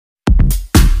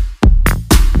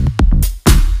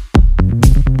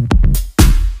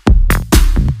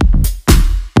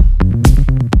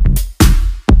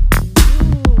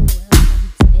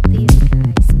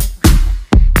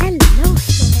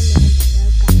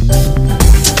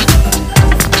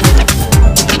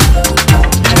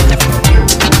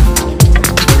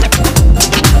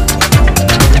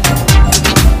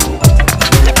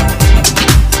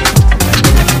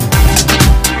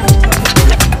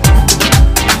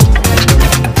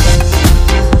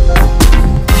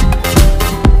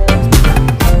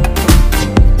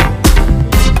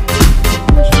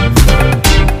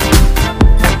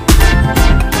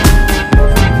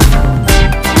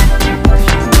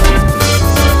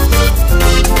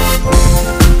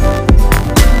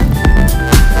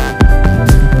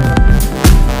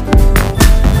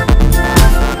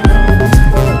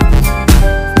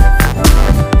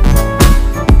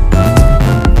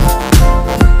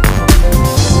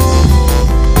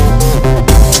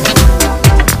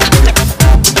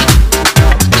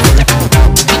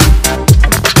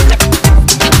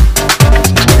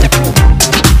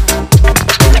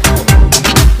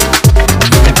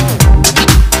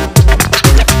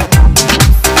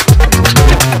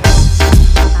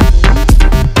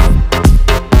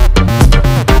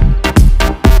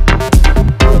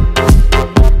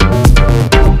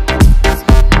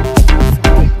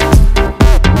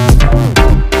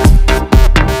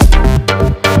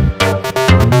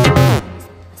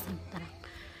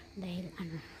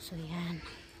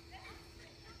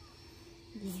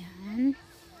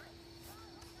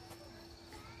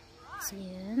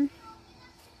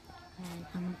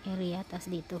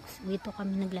dito. Dito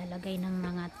kami naglalagay ng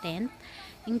mga tent.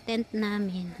 Yung tent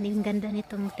namin, ang ganda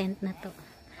nitong tent na to.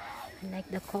 I like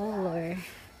the color.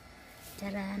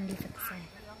 Charan,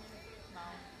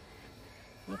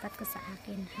 lipat ko sa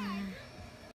akin ha.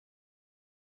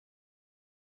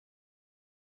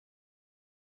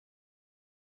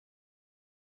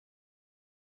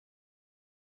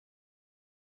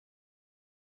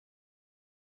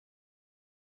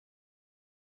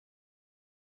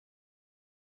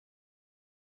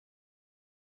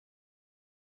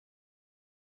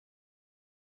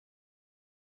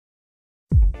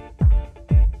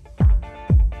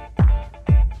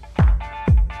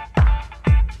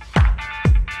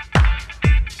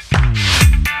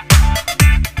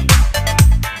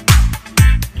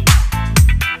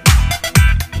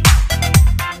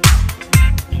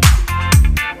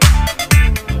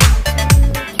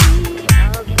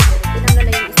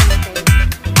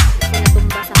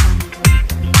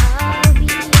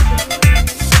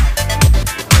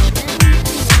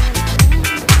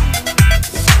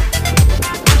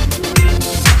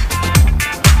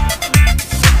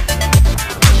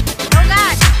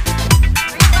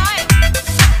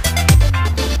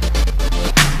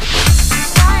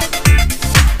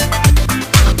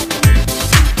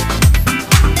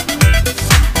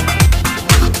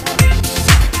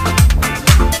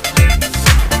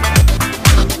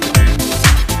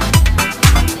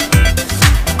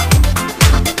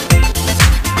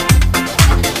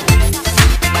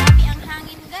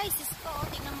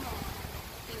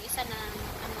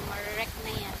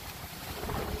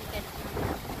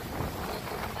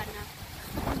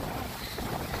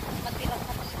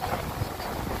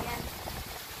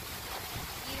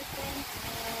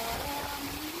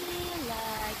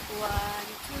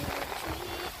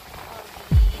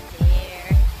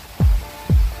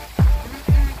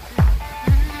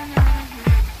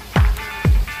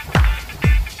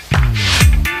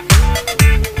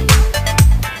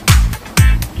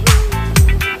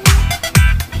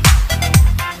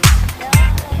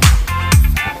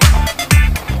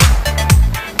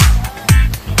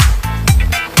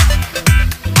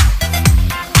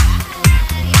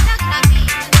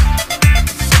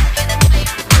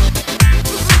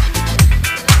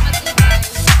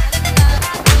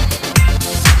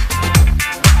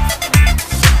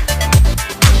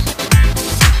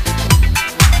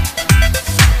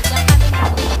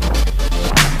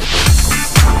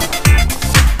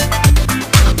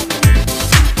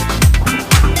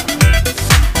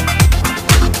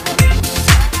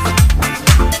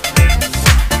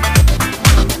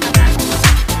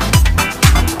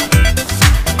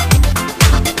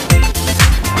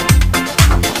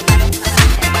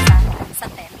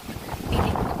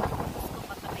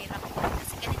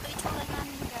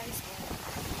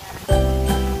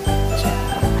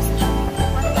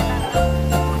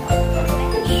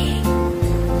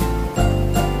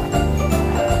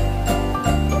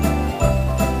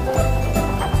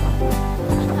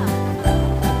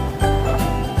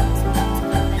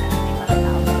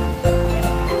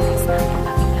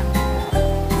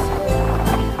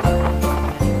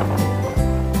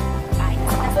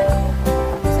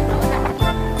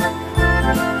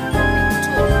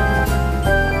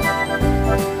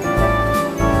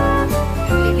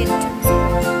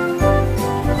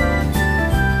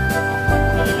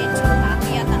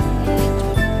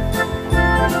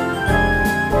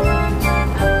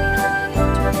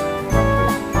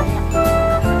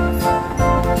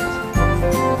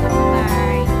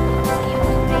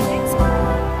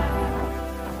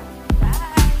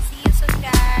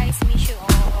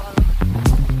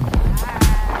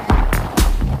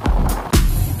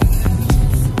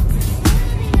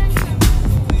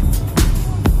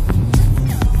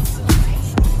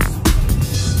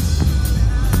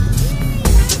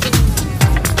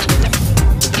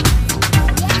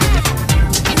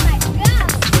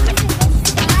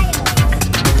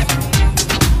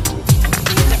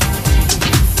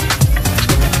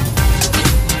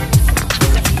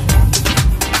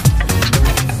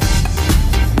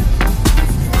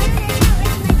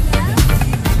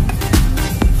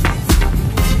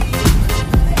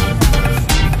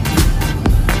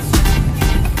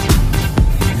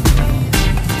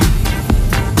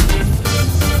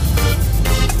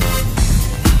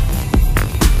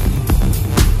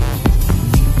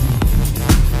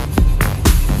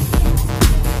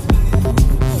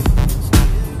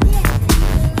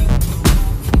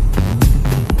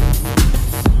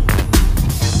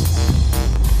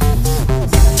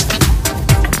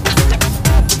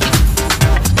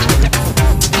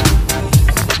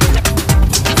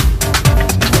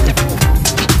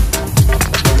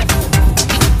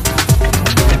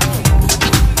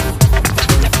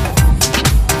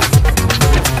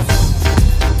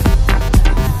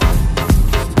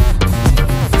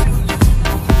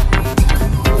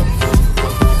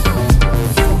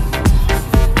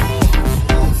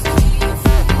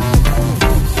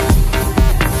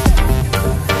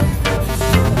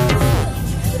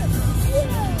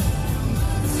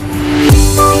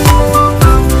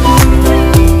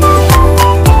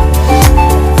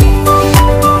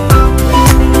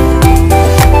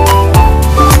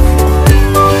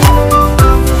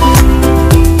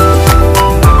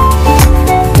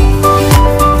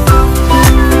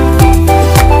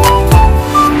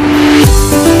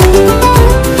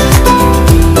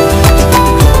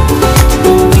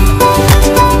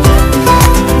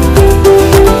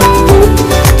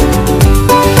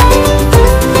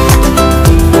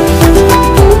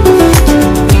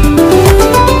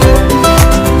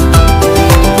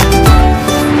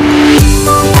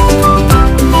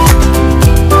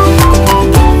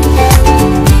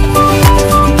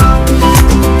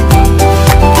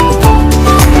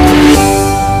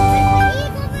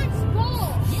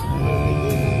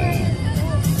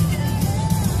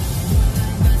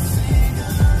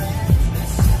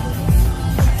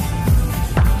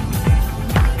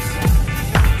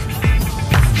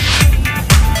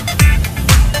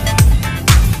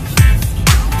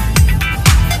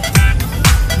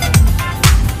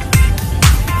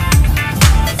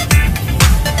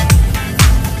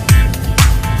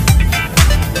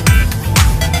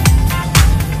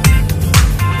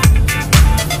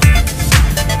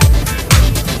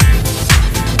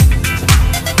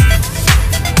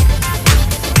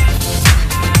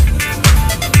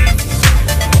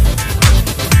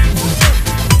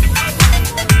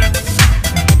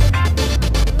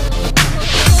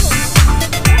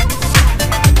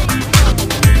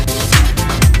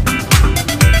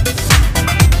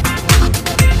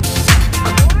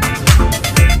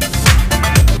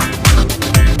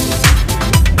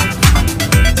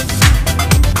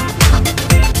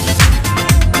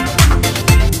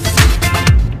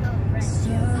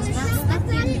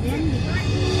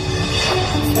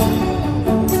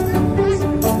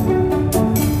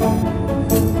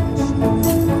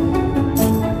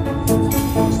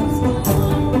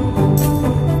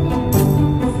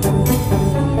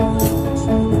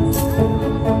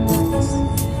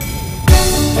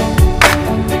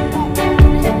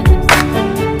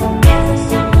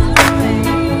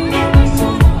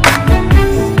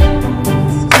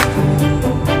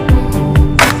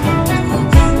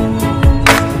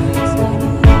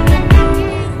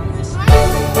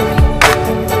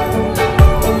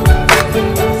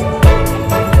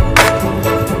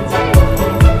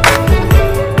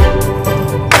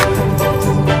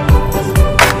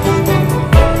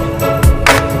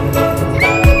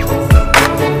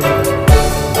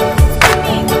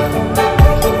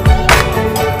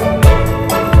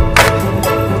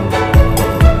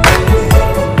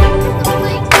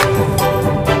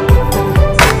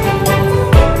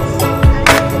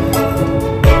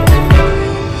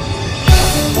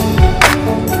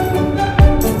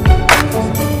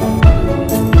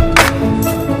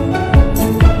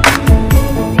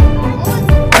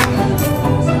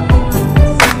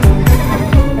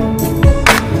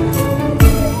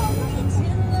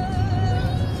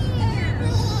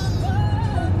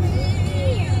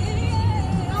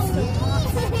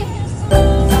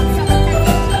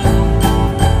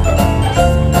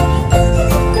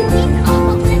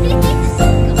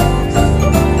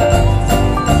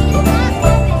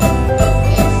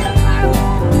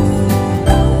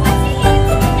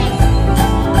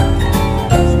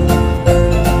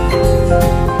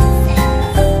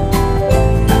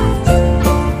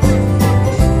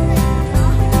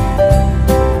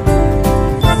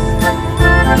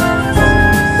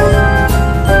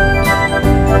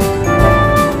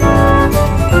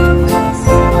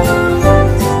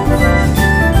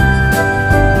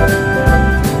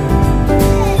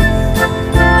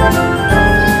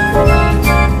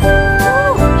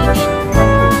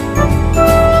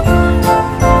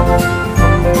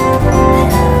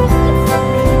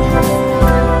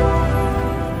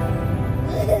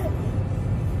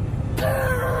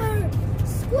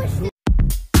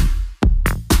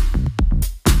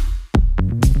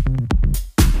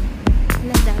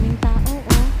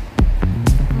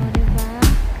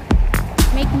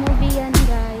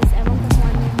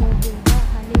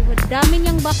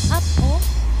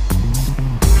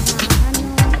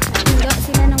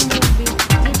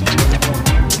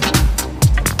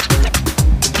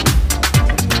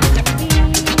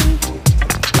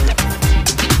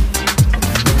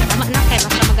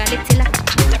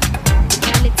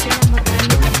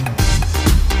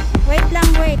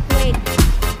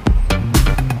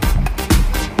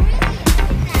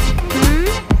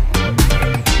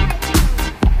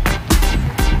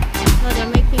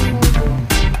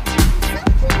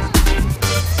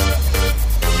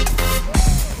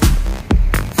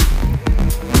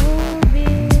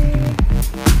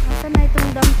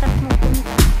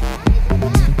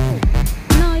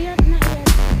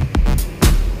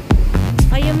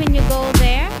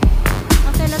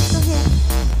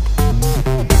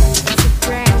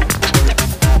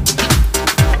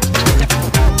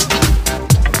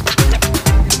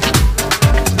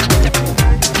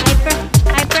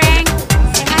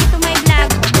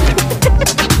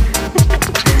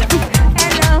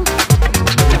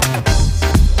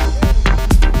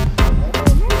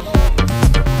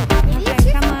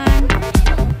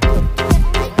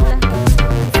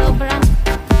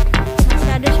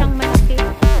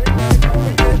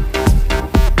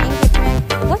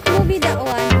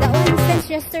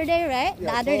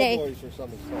 other day. Boys or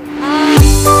something.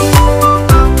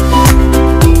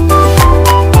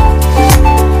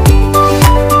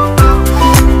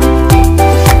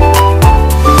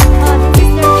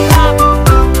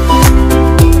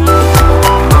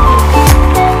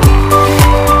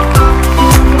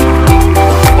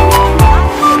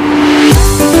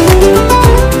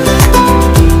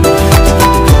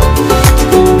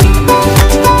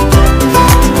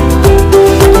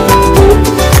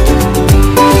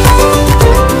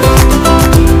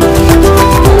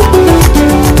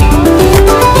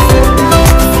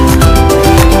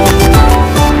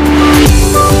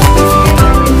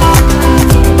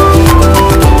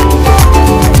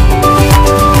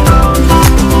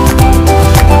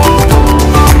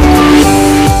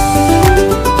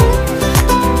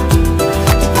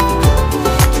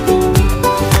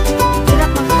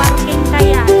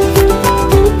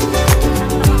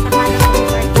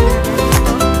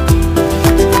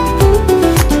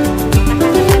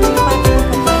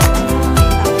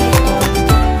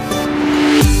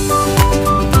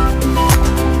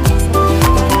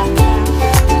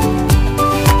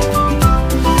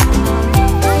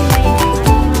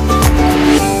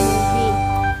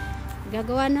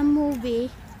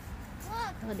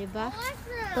 Diba?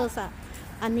 Ito sa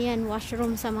ano yan,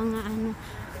 washroom sa mga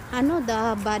the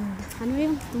bad, ano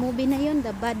yung movie na yun,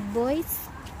 the bad boys,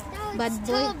 bad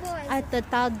boy at the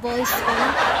tall boys pala.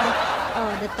 Oh,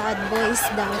 the tall boys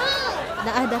daw,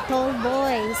 the tall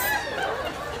boys,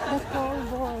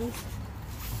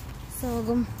 so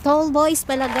tall boys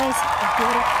pala guys.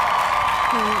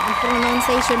 Ang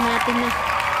pronunciation natin na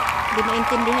hindi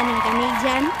maintindihan ng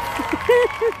Canadian.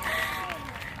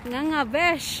 Nga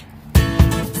besh.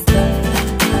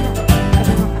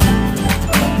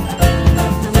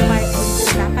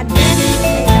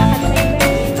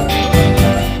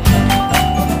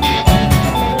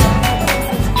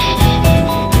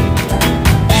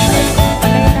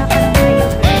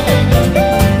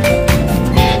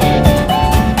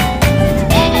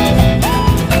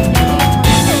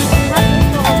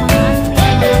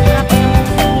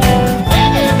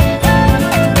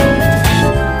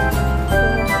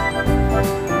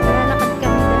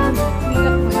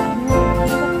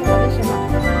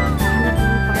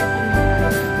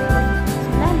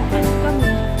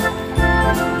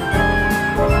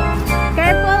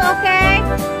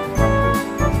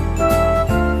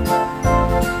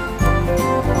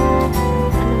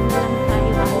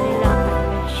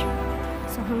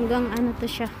 To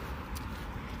siya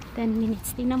 10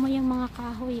 minutes. Tingnan mo yung mga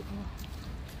kahoy, oh.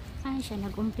 Ay siya,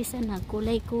 nag-umpisa na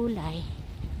kulay-kulay.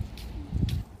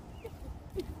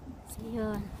 So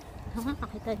yun,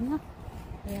 nakakita nyo,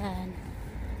 ayan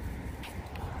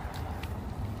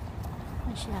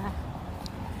siya,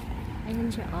 ayan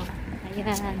siya, oh,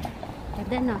 ayan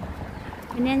ganda no,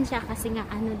 ayan siya kasi nga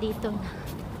dito na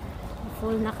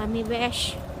full na kami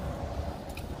besh.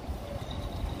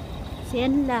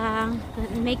 Yan lang.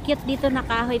 May cute dito na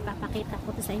kahoy. Papakita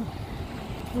ko to sa inyo.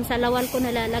 Yung sa lawal ko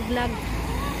nalalaglag.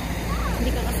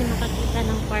 Hindi ka kasi makakita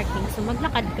ng parking. So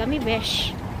maglakad kami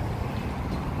besh.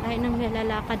 Dahil nang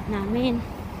nilalakad namin.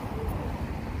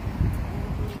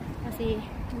 Kasi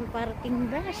yung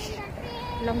parking besh.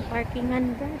 Walang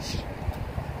parkingan besh.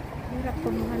 Hirap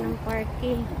kumuha ng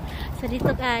parking. So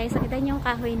dito guys, nakita niyo yung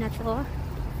kahoy na to.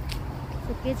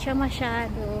 So cute siya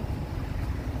masyado.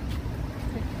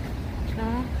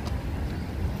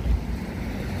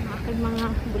 Aking mga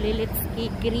bulilit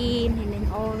green and then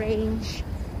orange.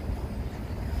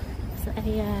 So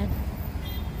ayan,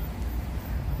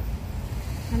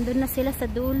 nandun na sila sa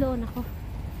dulo. Nako,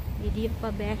 video pa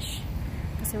besh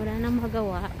kasi wala nang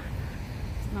magawa.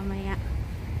 So, mamaya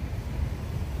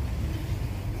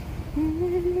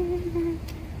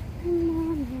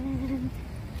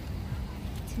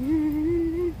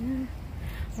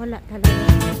wala talaga.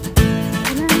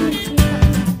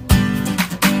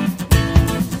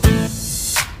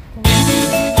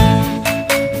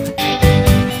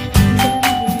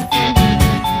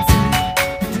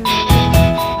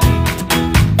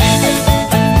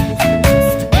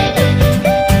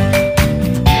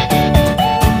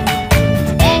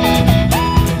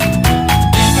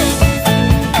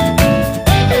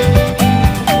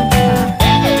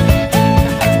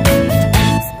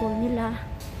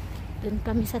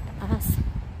 Kami sa taas.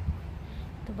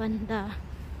 Ito banda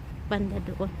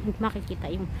doon. Makikita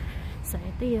yung so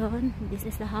ito yun. This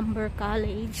is the Humber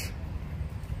College.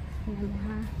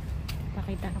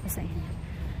 Pakita ako sa inyo.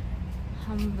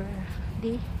 Humber.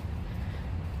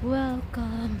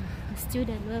 Welcome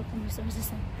student. Welcome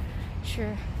resources.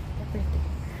 Sure.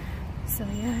 So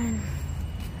yan.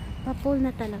 Pa-full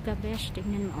na talaga besh.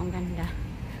 Tingnan mo ang ganda.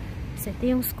 So ito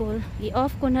yung school.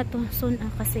 I-off ko na to soon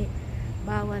kasi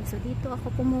bawal. So dito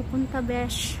ako pumupunta,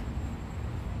 besh.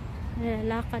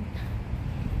 Lakad.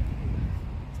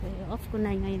 So i-off ko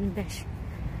na ngayon, besh.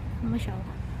 Ano siya?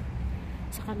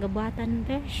 Sa kagabatan,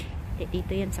 besh.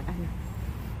 Dito yan sa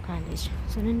college.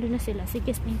 So nandun na sila.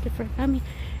 Sige, thank you for coming.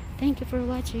 Thank you for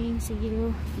watching. See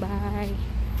you. Bye.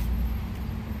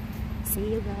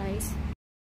 See you guys.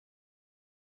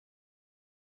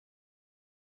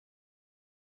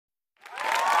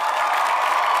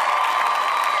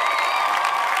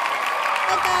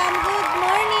 Good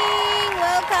morning.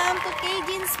 Welcome to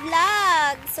Cajun's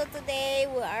vlog. So today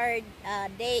we are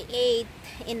day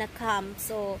 8 in a camp.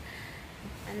 So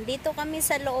andito kami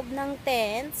sa loob ng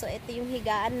tent. So ito yung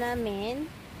higaan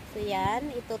namin. So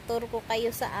yan, itutur ko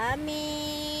kayo sa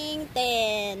aming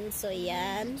tent. So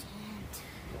yan.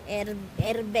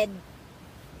 Airbed.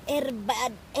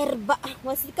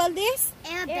 What's it called this?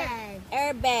 Airbed.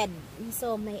 Airbed.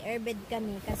 So may airbed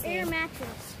kami kasi Air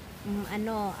mattress.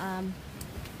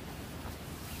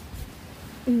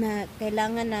 Na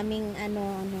kailangan naming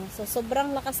so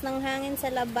sobrang lakas ng hangin sa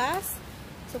labas.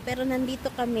 So pero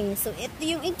nandito kami. So ito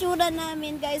yung itsura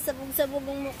namin, guys. Sabog-sabog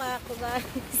ang mukha ko,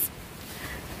 guys.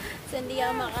 So hindi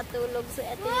ako makatulog. So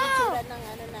ito yung itsura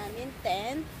ng namin,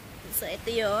 tent. So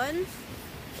ito yun.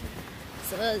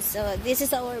 So this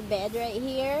is our bed right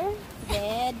here.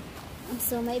 Bed.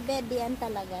 So may bed yan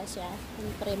talaga siya.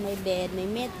 Siyempre may bed, may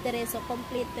mattress. So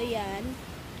kompleto yan.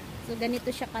 So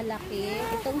ganito siya kalaki.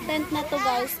 Itong tent na to,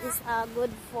 guys, is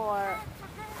good for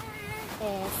 6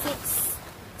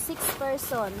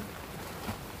 person.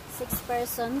 6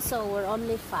 person. So we're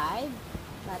only 5.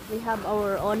 But we have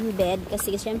our own bed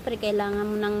kasi siyempre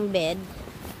kailangan mo ng bed.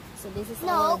 So this is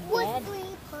our bed.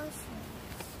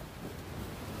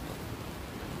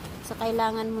 So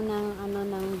kailangan mo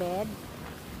ng bed.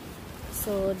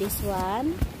 So this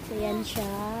one. So yan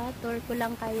siya. Tour ko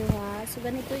lang kayo, ha. So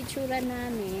ganito itsura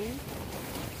namin.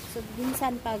 So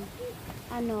minsan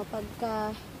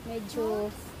pagka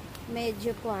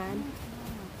medyo kwan.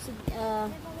 So,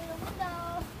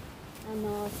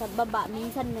 sa baba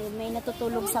minsan may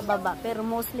natutulog sa baba, pero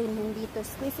mostly nandito.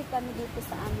 Squeezy kami dito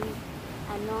sa aming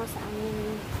sa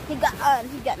aming higaan.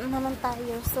 Higa na naman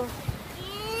tayo.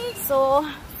 So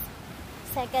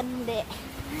second day.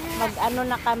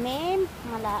 Na kami,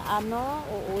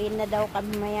 uuwi na daw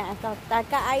kami maya.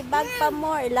 Taka ay bag pa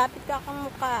more, ilapit ka akong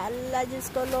mukha. Allah, Diyos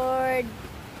ko, Lord.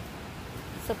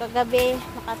 So kagabi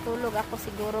nakatulog ako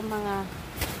siguro mga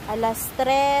alas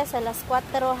 3, alas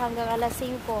 4 hanggang alas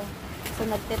 5. So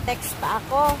nagte-text pa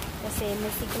ako kasi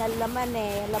may signal naman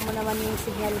alam mo naman yung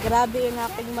signal. Grabe yung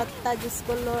aking mata, Diyos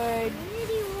ko, Lord.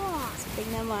 So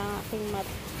tingnan mo ang aking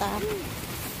mata.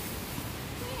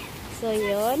 So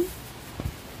yun.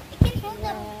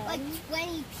 Like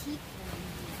 20 people.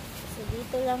 So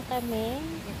dito lang kami.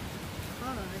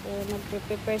 So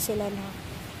nagpe-prepare sila ng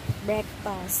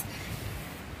breakfast.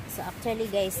 So actually,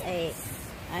 guys, ay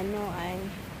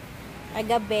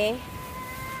kagabi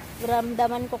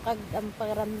ramdaman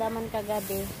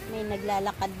kagabi may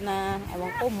naglalakad na, ewan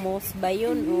ko, moose ba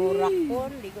yun o raccoon,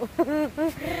 di ko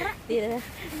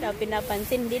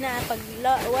pinapansin. Hindi na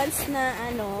once na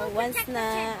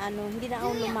hindi na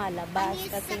ako lumalabas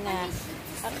kasi nga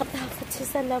nakatakot siya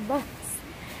sa labas.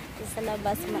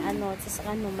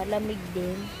 Malamig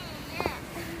din.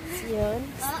 So yun,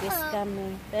 space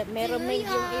kami. Meron may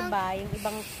yung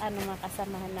ibang mga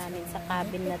kasamahan namin sa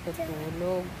cabin na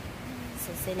tutulog. So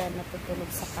sila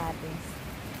natutulog sa cabin.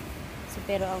 So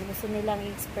pero ang gusto nilang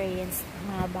experience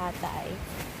mga bata ay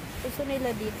gusto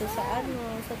nila dito sa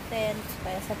sa tent,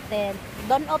 kaya sa tent.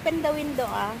 Don't open the window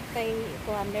kay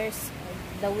there's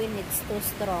the wind, it's too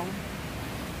strong.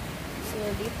 So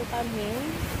dito kami,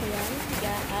 ayan,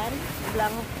 higaan,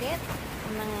 blanket,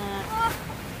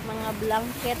 mga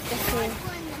blanket kasi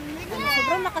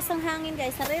sobrang lakas ng hangin,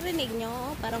 guys. Naririnig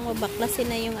nyo, parang mabaklasin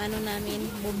na yung namin,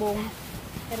 bubong.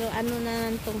 Pero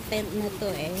na tong tent na to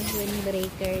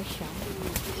windbreaker siya.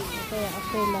 Kaya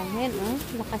okay lang. Yan,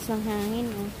 lakas ng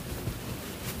hangin,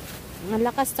 Ang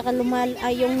lakas, tsaka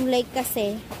yung lake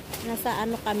kasi, nasa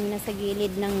kami, nasa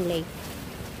gilid ng lake.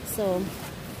 So,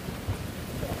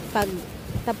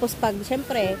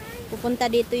 syempre,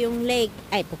 pupunta dito yung lake.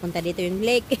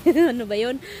 Ano ba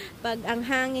yun? Pag ang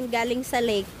hangin galing sa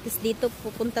lake, tapos dito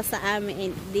pupunta sa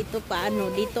amin, dito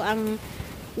ang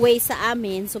way sa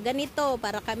amin. So ganito,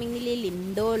 para kaming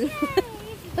nililindol.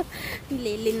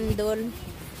 Nililindol.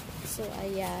 So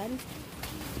ayan.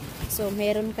 So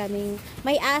meron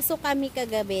may aso kami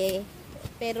kagabi,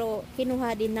 pero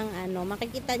kinuha din ng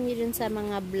makikita niyo dun sa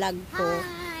mga vlog ko.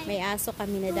 May aso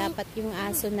kami na dapat yung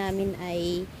aso namin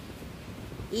ay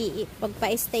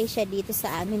pagpa-stay siya dito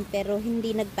sa amin, pero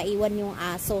hindi nagpaiwan yung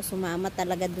aso. Sumama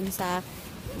talaga dun sa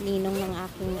ninong ng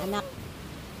aking anak.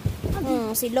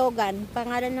 Si Logan,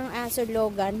 pangalan ng aso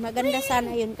Logan. Maganda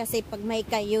sana yun kasi pag may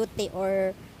coyote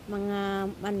or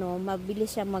mga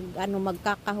mabilis siya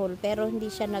magkakahol, pero hindi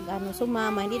siya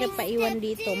sumama, hindi nagpaiwan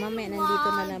dito. Mamaya nandito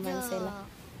na naman sila.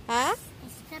 Ha?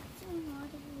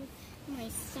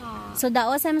 So that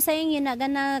was I'm saying, yun na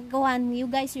gonna go on. You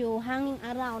guys, you hanging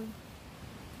around.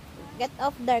 Get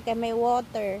off there kay may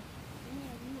water.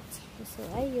 So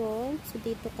ayun, so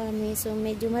dito kami. So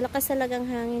medyo malakas talagang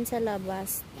hangin sa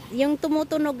labas. Yung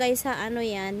tumutunog guys sa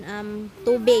yan,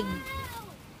 tubig.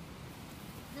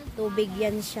 Tubig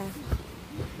yan siya.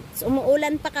 So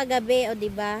umuulan pa kagabi, o di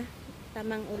ba?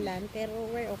 Tamang ulan, pero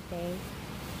we're okay.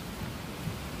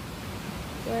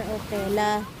 We're okay.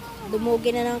 Dumugi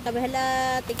na naman kami.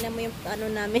 Hala, tignan mo yung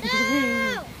namin.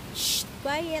 Shh,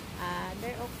 quiet.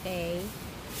 They're okay.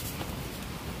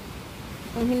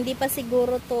 Kung hindi pa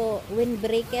siguro to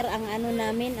windbreaker ang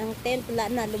namin, ang tent, wala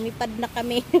na, lumipad na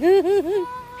kami.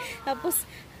 Tapos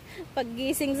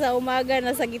paggising sa umaga,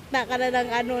 nasa gitna ka na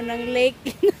ng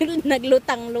lake.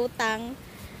 Naglutang-lutang.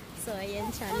 So ayan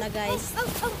siya na guys.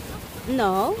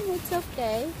 No, it's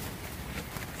okay.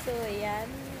 So ayan,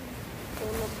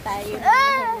 tulog tayo ng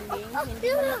mahiling. Hindi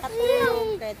mo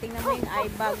nakatulog. Kaya tingnan mo yung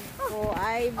eye bag ko.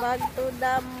 Eye bag to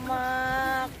the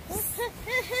max.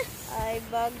 Eye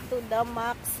bag to the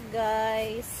max,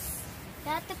 guys. You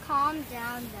have to calm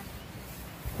down.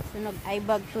 So nag-eye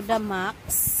bag to the max.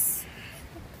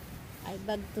 Eye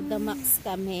bag to the max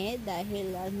kami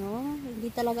dahil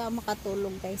hindi talaga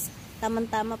makatulog, guys.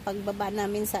 Tamang-tama pagbaba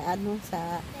namin sa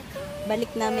sa balik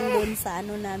namin doon sa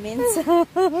namin sa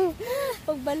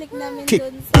pagbalik namin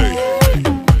doon sa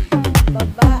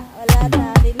baba, wala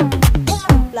na rin,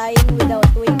 flying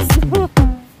without wings.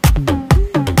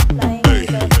 Flying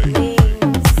without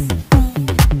wings.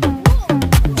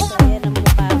 So ayan ang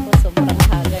mukha ko, sobrang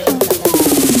hagay talaga.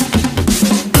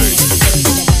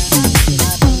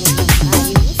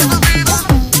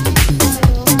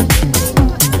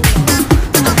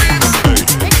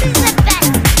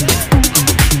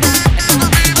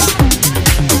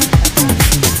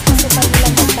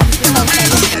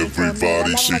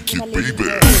 Shake it, baby.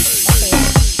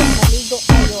 Maligo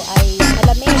kayo ay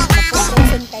malamig,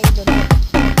 mapuprosen kayo doon.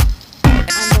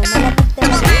 Malamig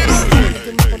talaga.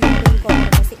 Medyo mapunin ko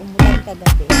kasi umulan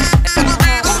kagabi.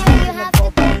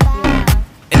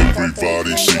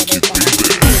 Everybody shake it, baby.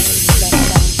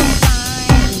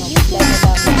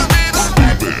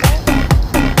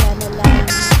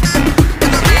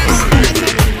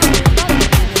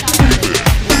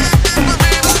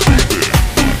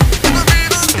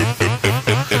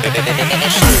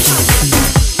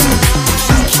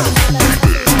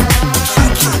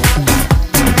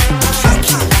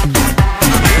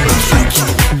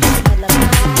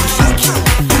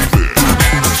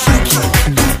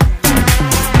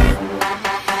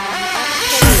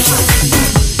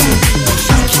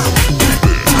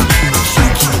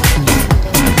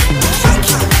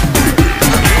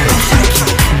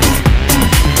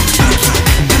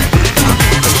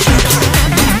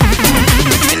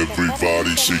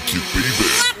 Shake it, baby.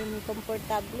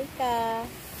 Komportable ka.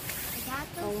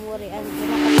 Ang muri ang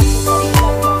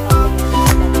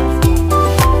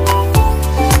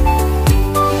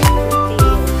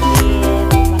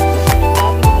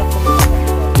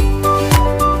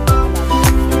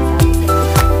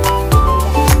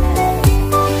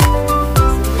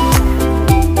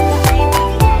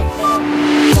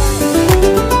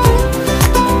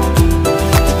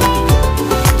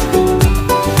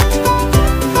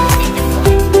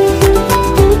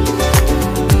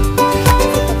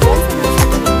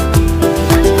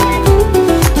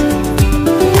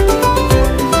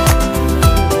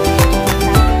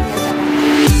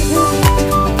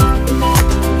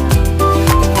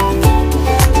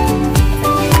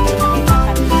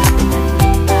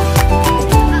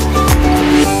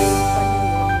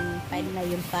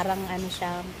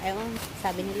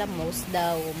sabi nila most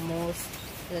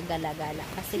gagala-gala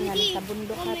kasi nga sa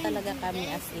bundok na talaga kami,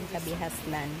 as in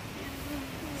kabihasnan.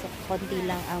 So konti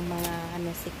lang ang mga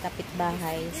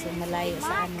kapitbahay, so malayo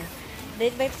sa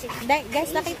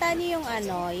guys, nakita niyo yung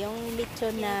yung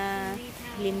lechon na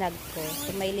linag ko.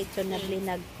 So may lechon na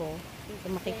linag ko.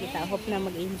 So makikita, hope na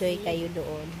mag-enjoy kayo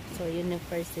doon. So yun yung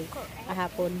first week.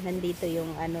 Kahapon nandito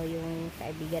yung yung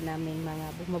kaibigan namin, mga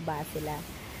bumaba sila.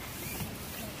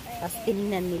 Tapos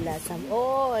tinignan nila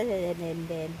and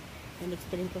then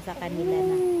in-explain ko sa kanila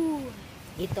na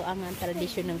ito ang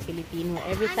tradisyon ng Filipino.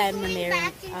 Every time na mayroong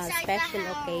special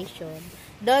occasion,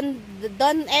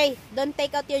 don't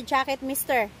take out your jacket,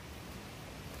 mister.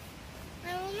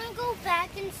 gonna go back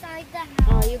inside the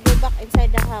Oh, house. you go back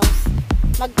inside the house.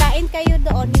 Magkain kayo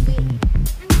doon. I'm going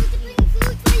to bring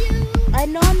food for you. Ay,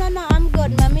 no, I'm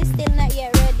good. Mommy's still not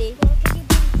yet ready. Well, can you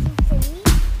bring food for me?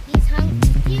 He's hungry.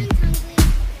 He's hungry.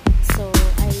 So,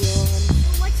 ayun.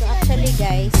 What So, should I actually, bring?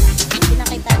 guys,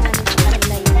 pinakita namin sa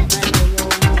kanila yung yung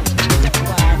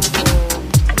kwan, yung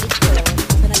lechon.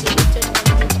 So, nag-lechon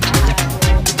kami dito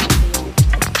kahapon.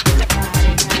 Yung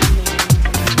pare namin,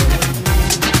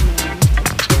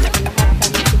 lahat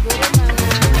kami siguro mga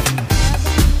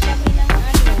kami ng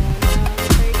 30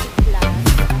 plus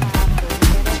kahapon.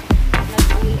 Pero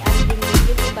nag-uwian din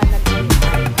yung iba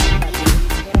nag-uwian.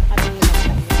 Pero kami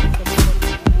nagtagyan. Siguro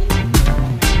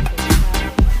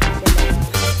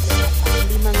ilang lang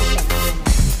limang tagyan.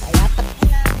 Kaya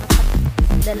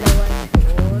dalawa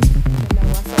doon. So,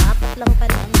 4 lang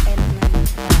pala ang tent na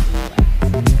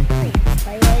nagkaiwan.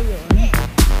 Kaya yun.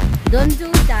 Don't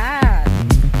do that. So,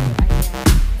 ayan.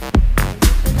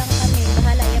 Dito lang kami.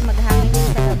 Bahala yan maghangin din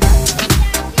sa labas.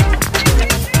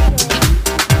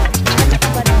 Ano ka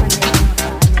ba naman na yung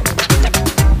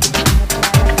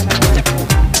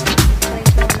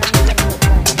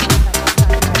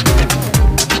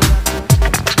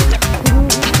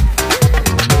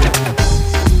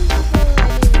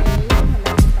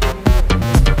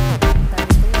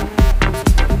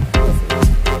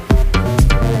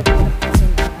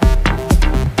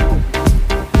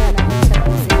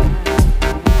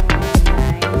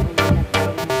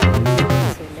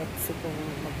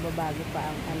magbabago pa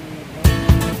ang ano nito.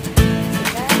 So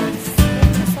guys,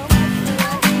 thank you so much for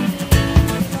watching.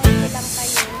 Inoy lang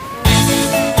kayo.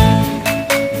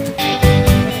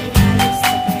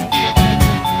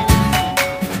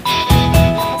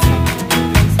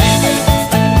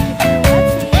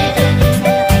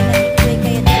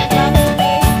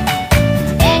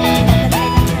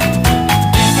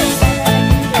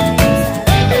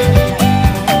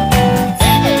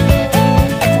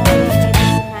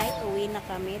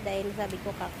 Sabi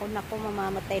ko kako, naku,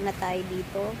 mamamatay na tayo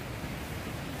dito.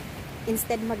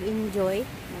 Instead mag-enjoy,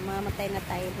 mamamatay na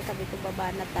tayo. Sabi ko, baba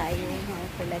na tayo.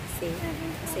 Okay, let's see.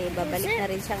 Kasi babalik na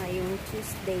rin siya ngayong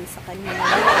Tuesday sa kanya.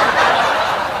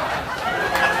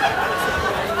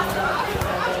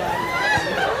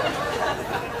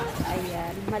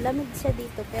 Ayan, malamig siya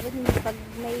dito. Pero pag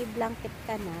may blanket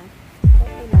ka na,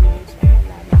 okay naman siya.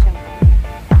 Wala na siyang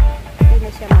hindi na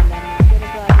siya malamig. Pero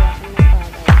grabe akong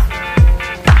napagay.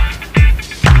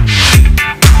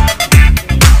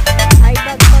 Ay,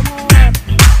 bag pa mo.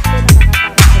 Ito na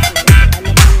nakakarating.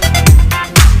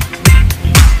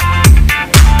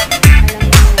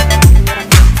 Alam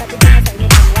mo sabi ko na sa inyo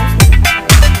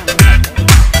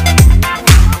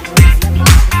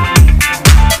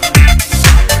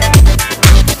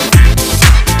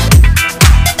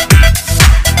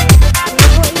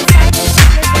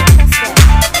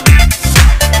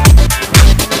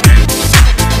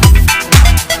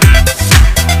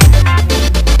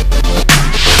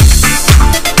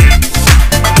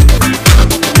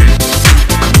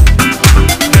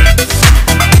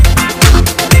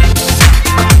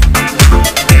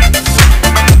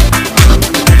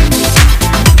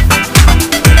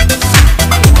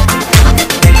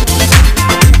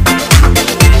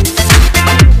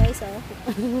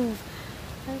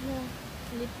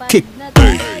Kick.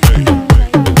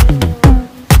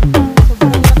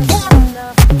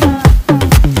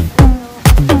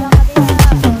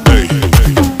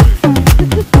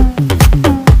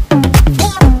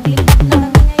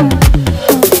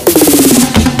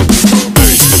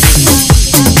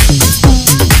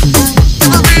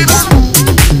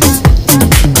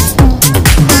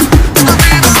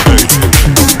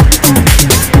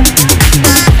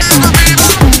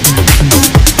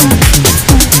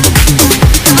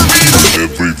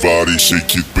 Everybody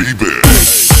shake it, baby.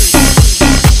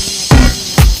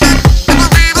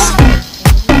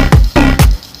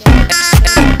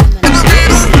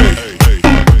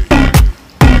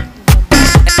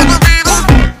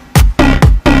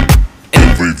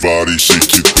 Everybody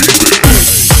shake it,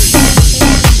 baby.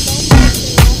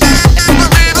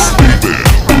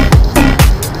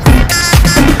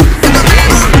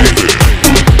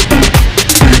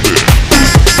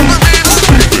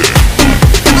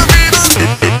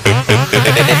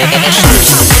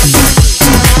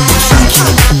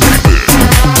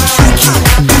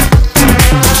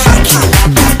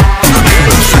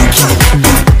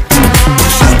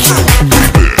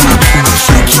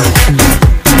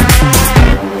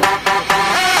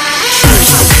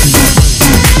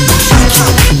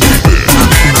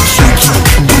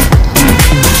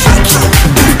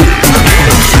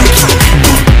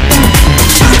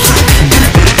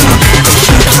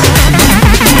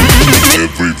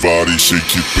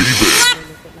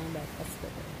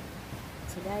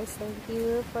 guys, thank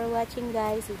you for watching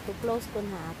guys. Ito close ko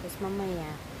na. Tapos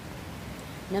mamaya,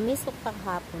 na-miss ko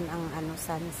kahapon ang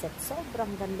sunset.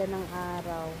 Sobrang ganda ng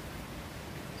araw.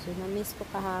 So, na-miss ko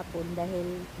kahapon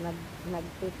dahil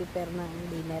nag-prepare ng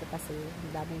dinner kasi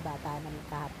ang daming bata namin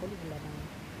kahapon. Wala ng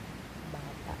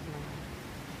bata na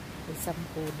 10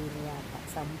 din yata.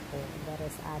 10. The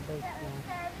rest adult na.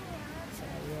 So,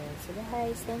 yes. So,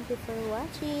 guys, thank you for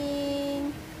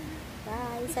watching.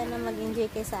 Bye. Sana mag-enjoy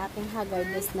kayo sa aking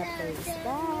haggardness na place.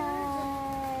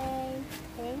 Bye.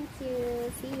 Thank you.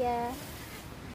 See ya.